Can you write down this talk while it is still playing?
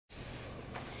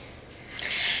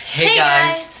Hey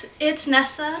guys, it's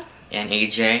Nessa and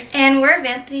AJ, and we're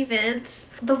Vanthonyvidz.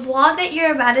 The vlog that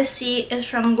you're about to see is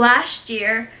from last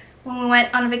year when we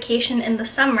went on a vacation in the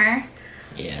summer.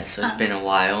 Yeah, so it's been a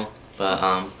while, but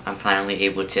I'm finally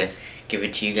able to give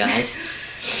it to you guys.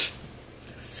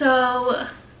 So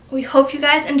we hope you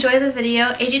guys enjoy the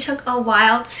video. AJ took a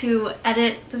while to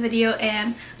edit the video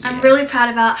and I'm really proud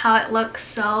about how it looks,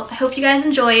 so I hope you guys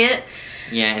enjoy it.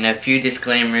 Yeah, and a few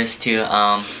disclaimers too.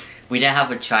 We didn't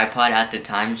have a tripod at the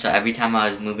time, so every time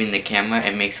I was moving the camera,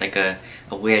 it makes like a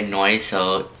weird noise,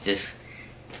 so just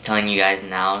telling you guys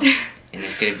now, and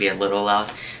it's gonna be a little loud.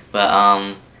 But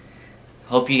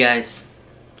hope you guys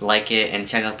like it and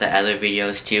check out the other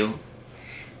videos too.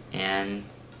 And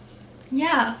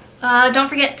yeah, don't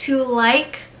forget to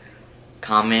like,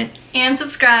 comment, and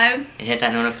subscribe, and hit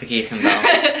that notification bell.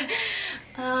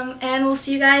 and we'll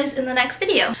see you guys in the next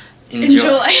video.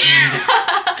 Enjoy.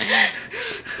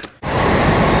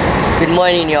 Good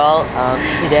morning, y'all.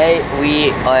 Today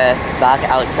we are back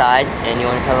outside, and you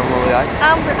want to tell them where we are?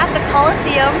 We're at the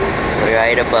Colosseum. We're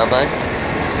right above us.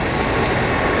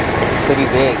 It's pretty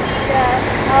big. Yeah.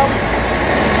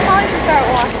 Probably should start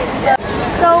walking.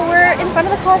 So we're in front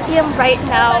of the Colosseum right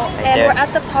now, and we're at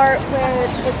the part where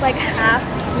it's like half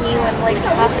new and like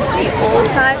half the old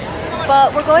side.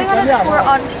 But we're going on a tour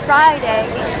on Friday.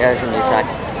 Yeah, it's on this side.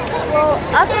 We'll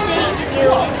update you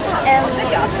and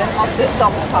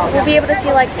we'll be able to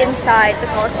see like inside the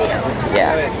Colosseum.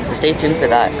 Yeah, stay tuned for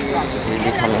that. We'll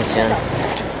be coming soon.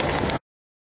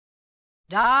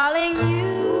 Darling,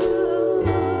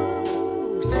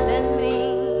 you send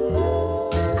me.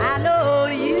 I know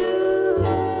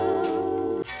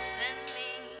you send me.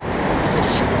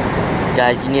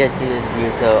 Guys, you need to see this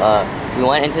view. So we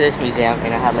went into this museum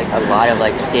and it had like a lot of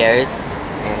like stairs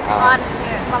and a lot of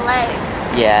stairs, my legs.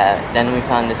 Yeah, then we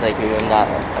found this like room that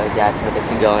our dad told us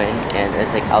to go in, and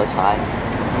it's like outside.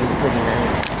 It was pretty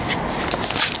nice.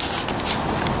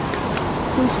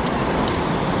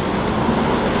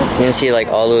 You can see like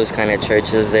all those kind of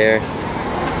churches there.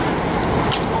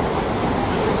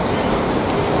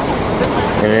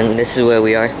 And then this is where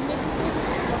we are.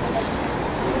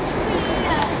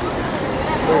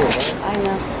 I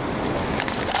know.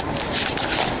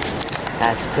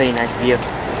 That's a pretty nice view.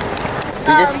 We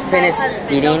just finished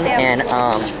eating and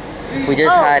we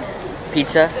just had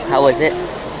pizza. How was it?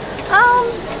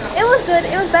 It was good.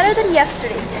 It was better than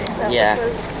yesterday's pizza. Yeah,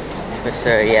 which was, for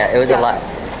sure. Yeah, it was a lot,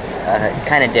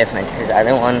 kind of different because the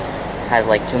other one has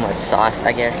like too much sauce,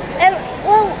 I guess. And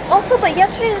well, also, but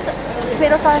yesterday's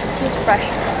tomato sauce tastes fresher,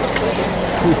 which was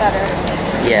better.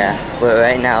 Yeah, but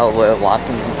right now we're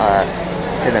walking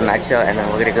to the metro, and then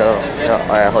we're gonna go to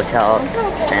our hotel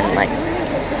and like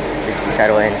just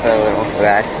settle in for a little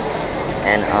rest.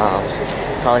 And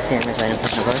Colosseum is right in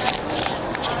front of us,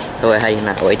 so we're heading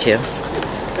that way too.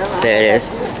 There it is.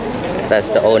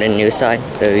 That's the old and new side,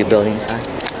 the rebuilding side.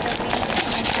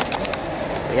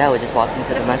 But yeah, we're just walking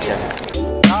to the metro.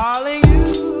 Darling,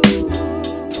 you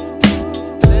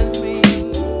send me.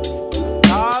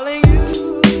 Darling, you.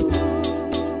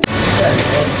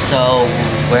 So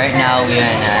right now we're in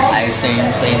an ice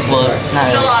cream place. Well, not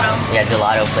really. Gelato. Yeah,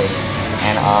 gelato place.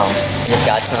 And just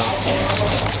got some.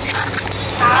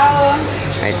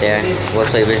 Right there. What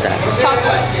flavor is that?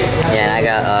 Chocolate. Yeah, and I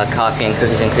got coffee and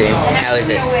cookies and cream. How is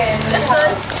it? It's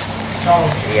good.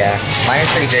 Yeah, mine is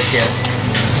pretty good too.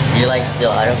 You like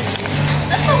gelato?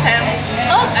 That's okay. I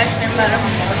like ice cream better.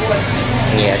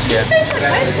 Yeah, sure.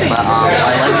 But our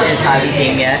luggage haven't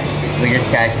came yet. We just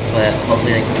checked, but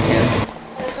hopefully they come soon.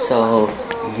 So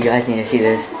you guys need to see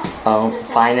this.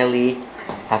 Finally,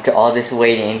 after all this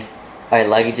waiting, our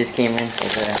luggage just came in. So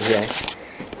yeah,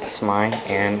 it's mine,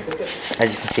 and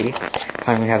as you can see, I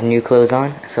finally have new clothes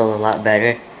on. I feel a lot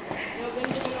better.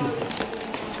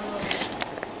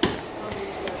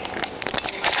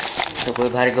 So we're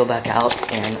about to go back out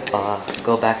and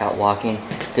go back out walking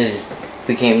because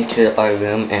we came to our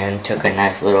room and took a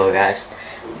nice little rest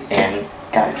and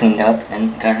got cleaned up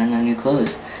and got on our new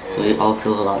clothes. So we all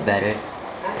feel a lot better.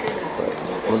 But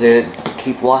we're gonna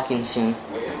keep walking soon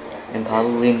and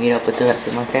probably meet up with the rest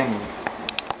of my family.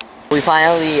 We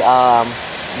finally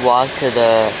walked to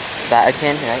the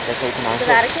Vatican, right? That's how you pronounce it?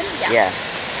 The Vatican? Yeah. Yeah.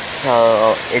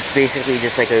 So it's basically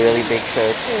just like a really big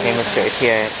church, famous church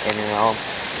here in Rome.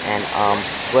 And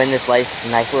we're in this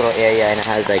nice little area, and it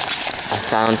has like a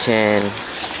fountain,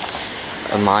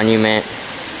 a monument,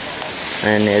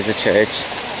 and there's a church.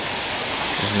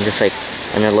 And just like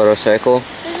in a little circle.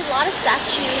 There's a lot of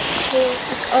statues too,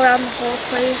 like, around the whole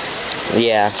place.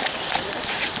 Yeah.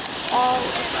 All over.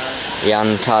 Yeah,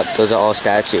 on the top, those are all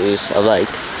statues of like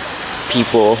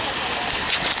people.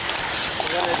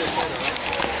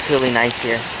 really nice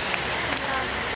here.